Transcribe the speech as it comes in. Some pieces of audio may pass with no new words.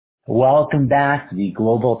Welcome back to the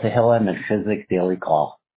Global Tehillim and Physics Daily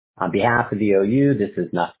Call. On behalf of the OU, this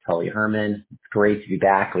is Naftali Herman. It's great to be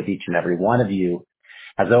back with each and every one of you.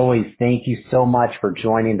 As always, thank you so much for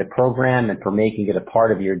joining the program and for making it a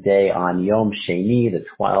part of your day on Yom Sheni, the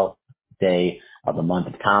 12th day of the month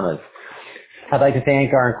of Tammuz. I'd like to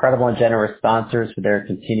thank our incredible and generous sponsors for their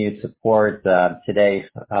continued support. Today,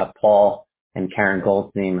 Paul and Karen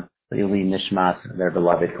Goldstein, Lili Nishmas, their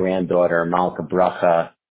beloved granddaughter, Malka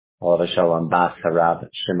Bracha, Olav Shalom Bas Harab,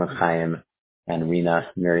 Shimon Chaim, and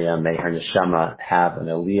Rina Miriam. May her neshama have an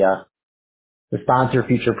aliyah. To sponsor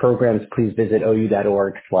future programs, please visit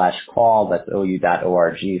ou.org/call. That's ou.org/CALL.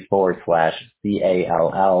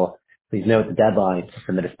 Please note the deadline to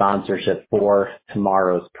submit a sponsorship for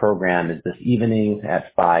tomorrow's program is this evening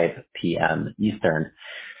at 5 p.m. Eastern.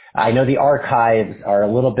 I know the archives are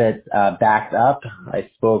a little bit backed up.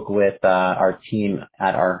 I spoke with our team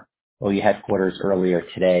at our OU headquarters earlier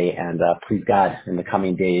today, and please God, in the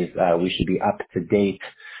coming days, we should be up to date.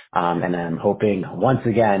 And I'm hoping once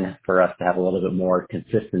again for us to have a little bit more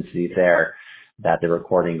consistency there, that the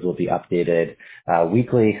recordings will be updated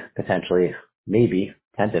weekly, potentially, maybe,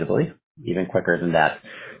 tentatively, even quicker than that.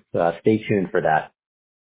 So stay tuned for that.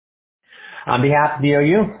 On behalf of the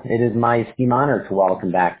OU, it is my esteemed honor to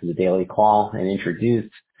welcome back to the Daily Call and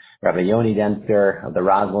introduce Rabbi Yoni Danzger of the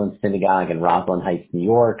Roslyn Synagogue in Roslyn Heights, New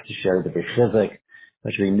York, to share the B'Chizik,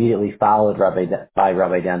 which we immediately followed by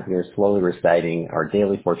Rabbi Danzger slowly reciting our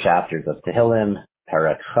daily 4 chapters of Tehillim,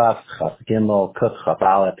 Perek Chaf, Chaf Gimel, Kuf Chaf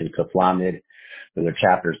Aleph, and Kuf Lamed. Those are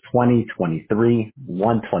chapters 20, 23,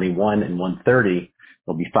 121, and 130.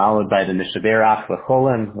 Will be followed by the Mishaberach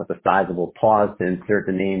L'Cholim with a sizable pause to insert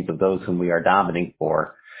the names of those whom we are davening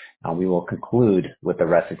for. We will conclude with the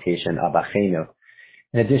recitation of Achenu.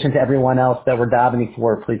 In addition to everyone else that we're davening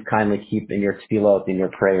for, please kindly keep in your tefillot, in your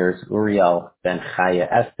prayers, Uriel ben Chaya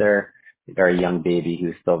Esther, a very young baby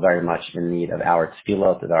who's still very much in need of our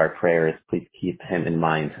tefillot, of our prayers. Please keep him in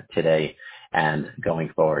mind today and going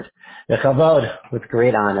forward. V'chavod, with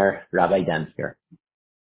great honor, Rabbi Danzger.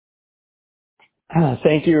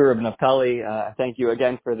 Thank you, Rabbi Naftali. Thank you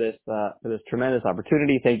again for this tremendous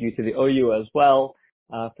opportunity. Thank you to the OU as well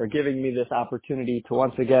for giving me this opportunity to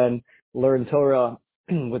once again learn Torah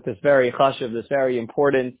with this very chashuv, this very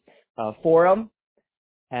important forum.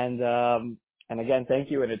 And again,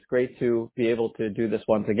 thank you, and it's great to be able to do this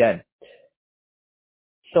once again.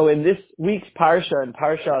 So in this week's parsha, in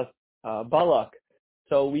Parshas Balak,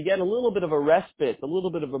 so we get a little bit of a respite, a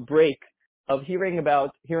little bit of a break of hearing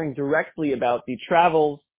directly about the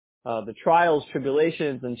travels, the trials,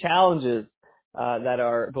 tribulations, and challenges that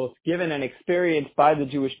are both given and experienced by the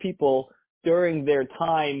Jewish people during their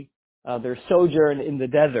time, their sojourn in the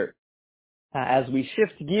desert. As we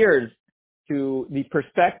shift gears to the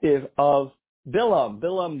perspective of Bilam,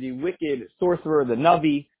 the wicked sorcerer, the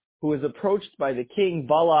Navi, who is approached by the king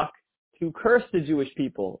Balak to curse the Jewish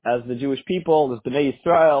people, as the Jewish people, the Bnei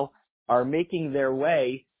Yisrael, are making their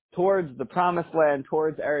way towards the promised land,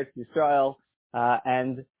 towards Eretz Yisrael,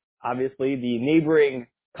 and obviously the neighboring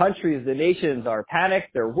countries, the nations are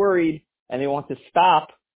panicked, they're worried, and they want to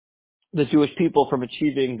stop the Jewish people from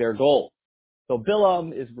achieving their goal. So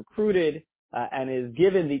Bilam is recruited and is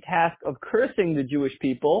given the task of cursing the Jewish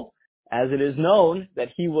people, as it is known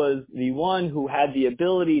that he was the one who had the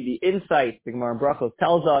ability, the insight, the Gemara in Brachos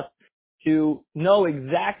tells us, to know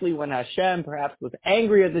exactly when Hashem perhaps was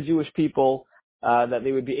angry at the Jewish people, that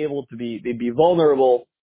they would be able to they'd be vulnerable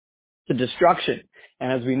to destruction.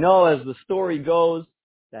 And as we know, as the story goes,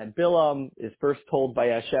 that Bilam is first told by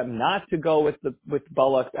Hashem not to go with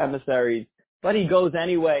Balak's emissaries, but he goes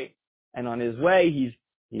anyway. And on his way, he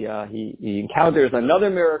encounters another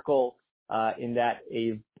miracle, in that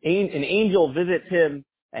an angel visits him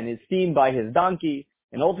and is seen by his donkey,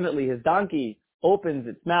 and ultimately his donkey opens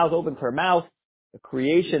her mouth, a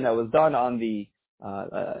creation that was done on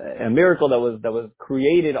a miracle that was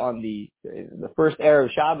created on the first Erev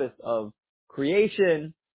Shabbos of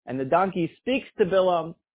creation, and the donkey speaks to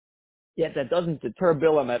Bilam, yet that doesn't deter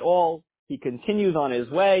Bilam at all. He continues on his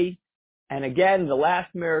way, and again, the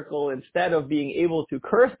last miracle, instead of being able to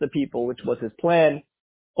curse the people, which was his plan,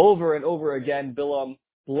 over and over again, Bilam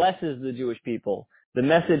blesses the Jewish people. The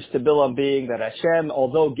message to Bilam being that Hashem,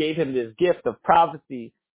 although gave him this gift of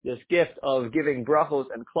prophecy, this gift of giving brachos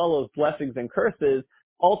and klalos, blessings and curses,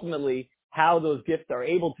 ultimately how those gifts are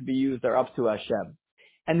able to be used are up to Hashem.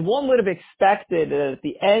 And one would have expected that at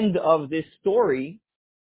the end of this story,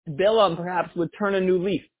 Bilam perhaps would turn a new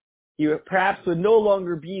leaf. He perhaps would no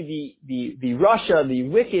longer be the Russia, the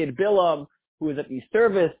wicked Bilam, who is at the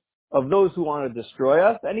service of those who want to destroy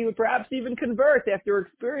us, and he would perhaps even convert after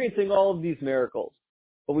experiencing all of these miracles.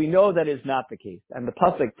 But we know that is not the case. And the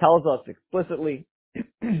pasuk tells us explicitly,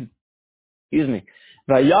 excuse me,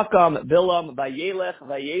 Vayakam Bilam Vayelech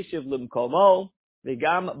Vayeshiv Limkomo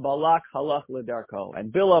V'gam Balak Halach L'darko.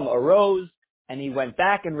 And Bilam arose and he went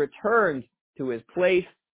back and returned to his place,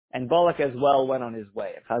 and Balak as well went on his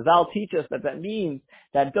way. And Chazal teach us that means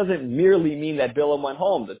that doesn't merely mean that Bilam went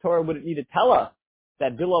home. The Torah wouldn't need to tell us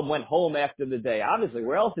that Bilam went home after the day. Obviously,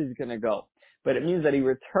 where else is he going to go? But it means that he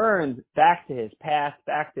returned back to his past,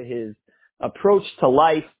 back to his approach to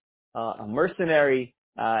life, a mercenary,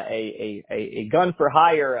 a gun for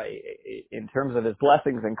hire, in terms of his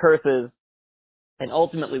blessings and curses. And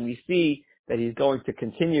ultimately we see that he's going to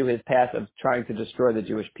continue his path of trying to destroy the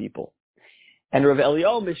Jewish people. And Rav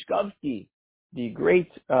Eliyahu Mishkovsky, the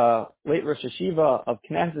great late Rosh Yeshiva of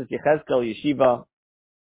Knesset Yechezkel Yeshiva,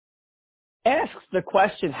 asks the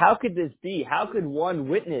question, how could this be? How could one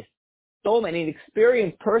witness so many, and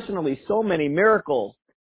experience personally so many miracles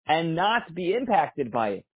and not be impacted by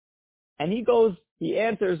it? And he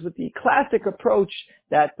answers with the classic approach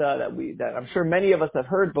that I'm sure many of us have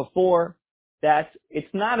heard before, that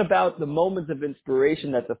it's not about the moments of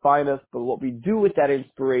inspiration that define us, but what we do with that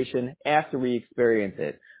inspiration after we experience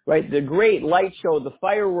it, right? The great light show, the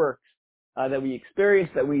fireworks that we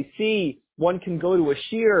experience, that we see, one can go to a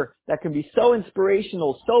shir that can be so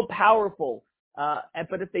inspirational, so powerful,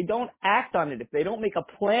 but if they don't act on it, if they don't make a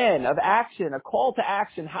plan of action, a call to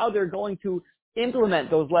action, how they're going to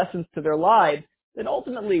implement those lessons to their lives, then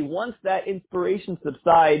ultimately, once that inspiration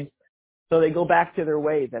subsides, so they go back to their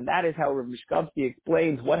ways. And that is how Rav Mishkovsky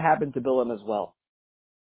explains what happened to Bilam as well.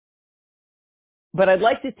 But I'd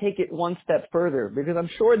like to take it one step further, because I'm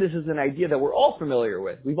sure this is an idea that we're all familiar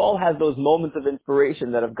with. We've all had those moments of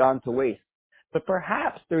inspiration that have gone to waste. But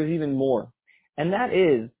perhaps there's even more. And that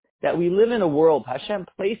is that we live in a world, Hashem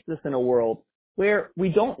placed us in a world, where we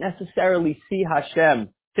don't necessarily see Hashem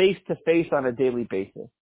face to face on a daily basis.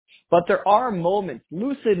 But there are moments,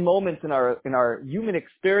 lucid moments in our human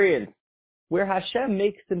experience, where Hashem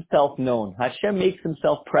makes himself known. Hashem makes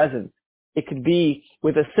himself present. It could be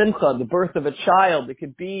with a simcha, the birth of a child. It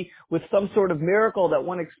could be with some sort of miracle that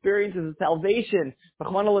one experiences salvation.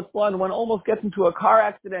 One almost gets into a car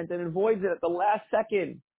accident and avoids it at the last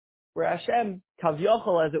second, where Hashem,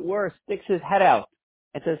 kavyochel as it were, sticks his head out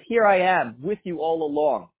and says, here I am with you all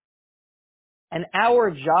along. And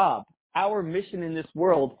our job, our mission in this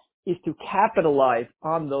world is to capitalize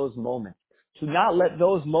on those moments, to not let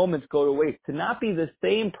those moments go to waste, to not be the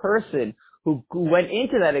same person who went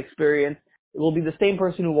into that experience. It will be the same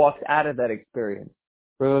person who walks out of that experience.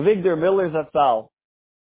 Rav Avigdor Miller Zatzal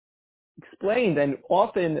explained and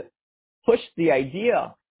often pushed the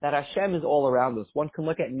idea that Hashem is all around us. One can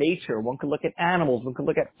look at nature, one can look at animals, one can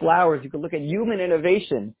look at flowers, you can look at human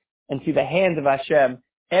innovation and see the hand of Hashem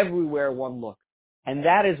everywhere one looks. And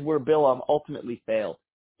that is where Bilam ultimately failed.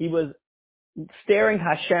 He was staring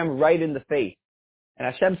Hashem right in the face.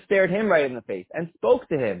 And Hashem stared him right in the face and spoke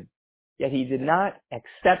to him. Yet he did not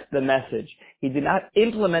accept the message. He did not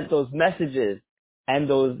implement those messages and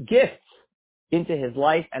those gifts into his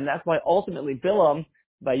life. And that's why ultimately Bilam,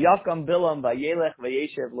 Vayakam Bilam, Vayelech,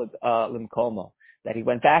 Vayeshev Limkomo, that he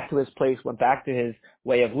went back to his place, went back to his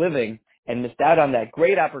way of living, and missed out on that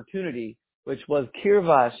great opportunity, which was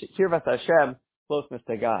Kirvas Hashem, closeness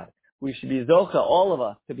to God. We should be zocha, all of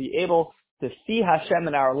us, to be able to see Hashem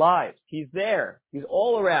in our lives. He's there. He's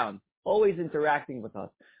all around, always interacting with us.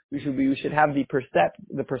 We should have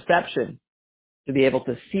the perception to be able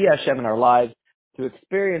to see Hashem in our lives, to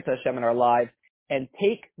experience Hashem in our lives, and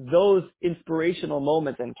take those inspirational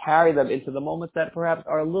moments and carry them into the moments that perhaps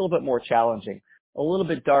are a little bit more challenging, a little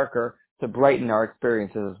bit darker, to brighten our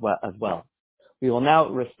experiences as well. We will now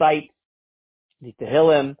recite the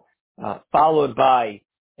Tehillim, followed by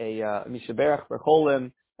a Mishaberach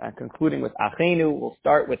Bercholim, concluding with Achenu. We'll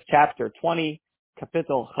start with chapter 20,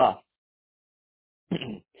 Kapitel Chaf.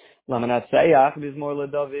 Lamanatseach Bizmor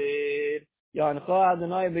LeDavid, Yancha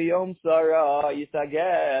Adonai B'Yom Tzara,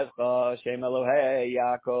 Yisagevcha Shem Elohei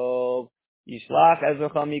Yaakov, Yishlach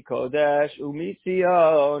Ezracha Mikodesh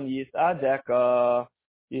Umitzion Yisadeka,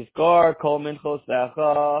 Yizkor Kol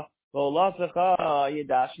Minchosecha, Volasecha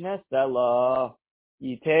Yidash Nesela,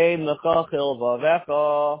 Yitein Lecha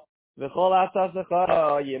Chilvavecha, V'chol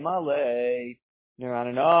Asasecha Yimalei,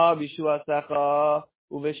 Niranana B'Shuasecha,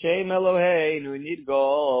 Uveshem Eloheinu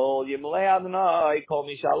Nidgol, Yimalei Adonai Kol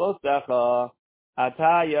Mishalosecha,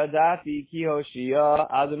 Ata Yadati Ki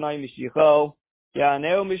Hoshia Adonai Mishicho,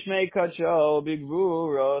 Yaneu Mishmei Kacho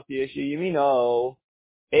Bigvuros Yeshi Yimino,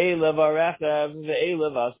 Elev Arechev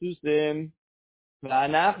Ve'elev Asusim,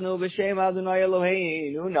 V'anachnu B'Shem Adonai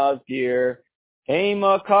Eloheinu Nazgir,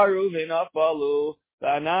 Hema Karu V'Nafalu,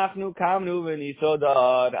 V'anachnu kamnu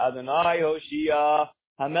v'nisodad Adonai Hoshia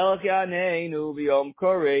Hamelech Yaneinu V'yom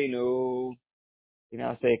Koreinu. We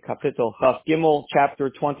now say Kapitel Chaf Gimel, chapter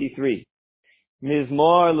 23.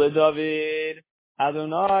 Mizmor LeDavid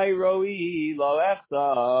Adonai Roi Lo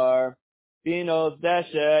Echsar Binos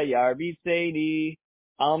Deshe Yarbitzeini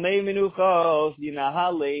Almei Menuchos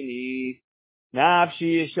Yinahaleni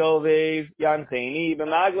Nafshi Yishovev Yancheni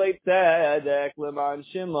B'maglei Tzedek Leman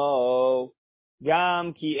Shimo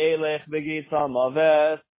Gam Ki Elech B'Gitzal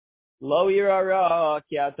Maves Lo Yirara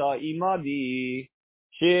Ki Ata Imadi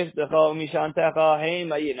Shiftecho Mishantecha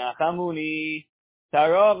Hema Yinachamuni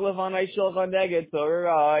Tarog Levanai Shulchan Neged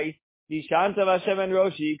Torai Dishanta Vashem and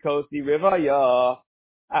Roshi Kosi Rivaya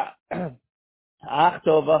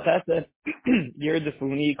Achto Vachesed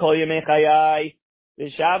Yirdefuni Kol Yemei Chayai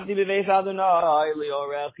V'shavti B'veis Adonai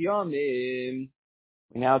Liorech Yomim.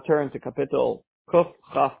 We now turn to Kapitel Kuf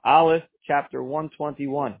Chaf Aleph, chapter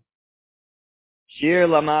 121. Shir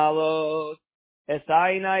Lamalot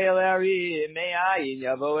Esaina Yelari Me'ayin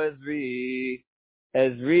Yavo Ezri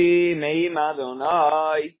Ezri Me'im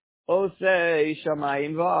Adonai Osei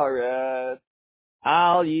Shamayim V'aretz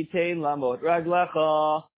Al Yitein Lamot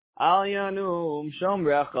Raglecha Al Yanum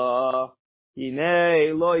Shomrecha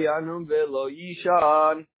Hinei Lo Yanum V'lo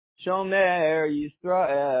Yishan Shomer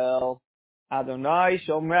Yisrael Adonai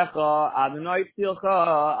Shomrecha Adonai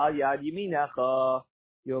Tzilcha Al Yad Yiminecha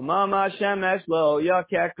Yomama Shemesh Lo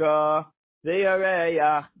Yakeka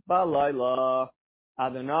Zeyareach Balayla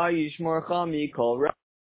Adonai Yishmorcha Mikol Ra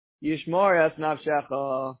Yishmor Es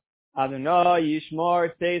Nafshecha Adonai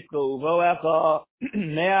Yishmor Teischa Uvoecha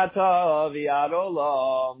Me'ata V'yad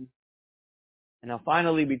Olam. And now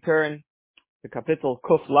finally we turn to Kapitel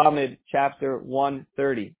Kuf Lamed, chapter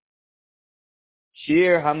 130.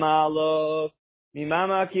 Shir Hamalot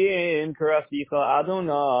Mimamakim Karasicha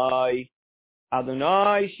Adonai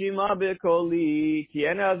Adonai Shima B'Koli Ki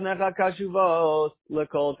En Aznecha Kashuvos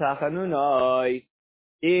L'Kol Tachanunai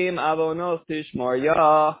Im Avonos Tishmor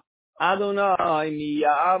Ya Adonai Mi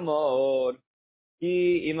Ya'amod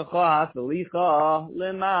Ki Imcha Hasalicha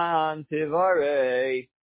Leman Tivarei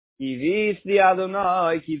Ki Visli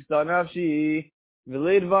Adonai Kivsa Nafshi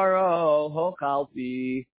V'Lidvaro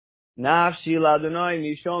Hochalpi Nafshi L'Adonai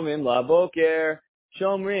Mishomim Laboker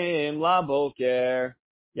Shomrim Laboker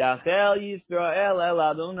Yachel Yisrael El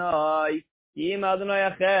Adonai Im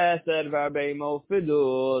Adonai Chesed V'Arbei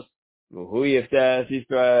Mofidus V'Hu Yiftes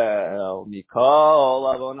Yisrael Mikol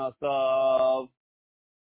Avonasav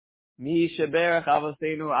Mi Sheberach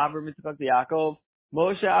Avaseinu Avram Yitzchak Yaakov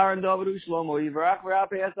Moshe Aaron David Shlomo Yivarach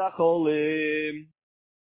V'Rapei Esacholim.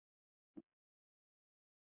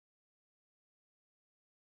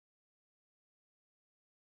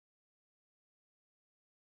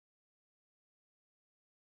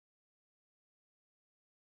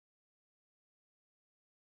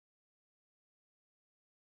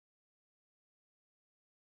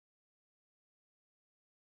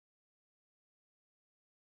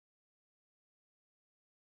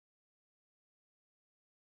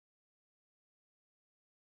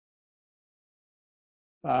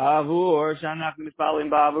 Bavur Shanach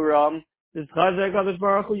Mispalim Bavuram Tizchazek Kadosh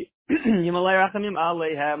Baruch Hu Yimalei Rachamim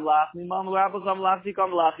Aleihem Lach Mimam Laposam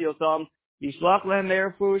Lachtikam Lachiotam Yishlach Lehem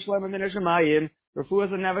Me'erfu Shlem Min Hashemayim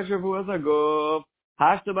Refuas HaNefesh Refuas HaGuf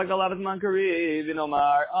Hashta Bagalavet Mankari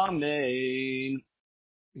Vinomar Amen.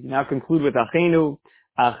 We now conclude with Achenu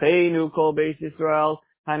Kol Beis Yisrael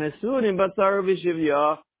Hanesunim Batzar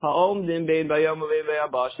V'Shivya Ha'omdim Bein Bayom Uvein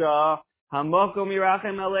V'Yabasha Hamakom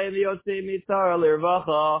Yirachem Alei V'Yotzei Mitzar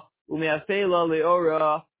L'Irvacha U'Me'afela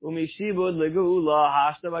Le'ora U'Mishibud Le'Geula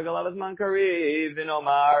Hashta Bagalavet Mankari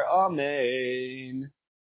Vinomar Amen.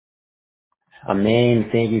 Amen.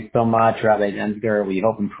 Thank you so much, Rabbi Danzger. We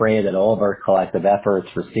hope and pray that all of our collective efforts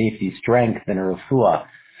for safety, strength, and refuah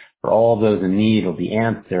for all those in need will be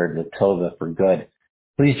answered with Tova for good.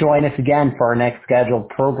 Please join us again for our next scheduled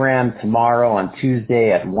program tomorrow on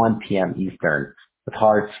Tuesday at 1 p.m. Eastern. With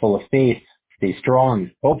hearts full of faith, stay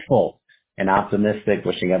strong, hopeful, and optimistic,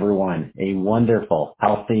 wishing everyone a wonderful,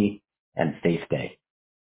 healthy, and safe day.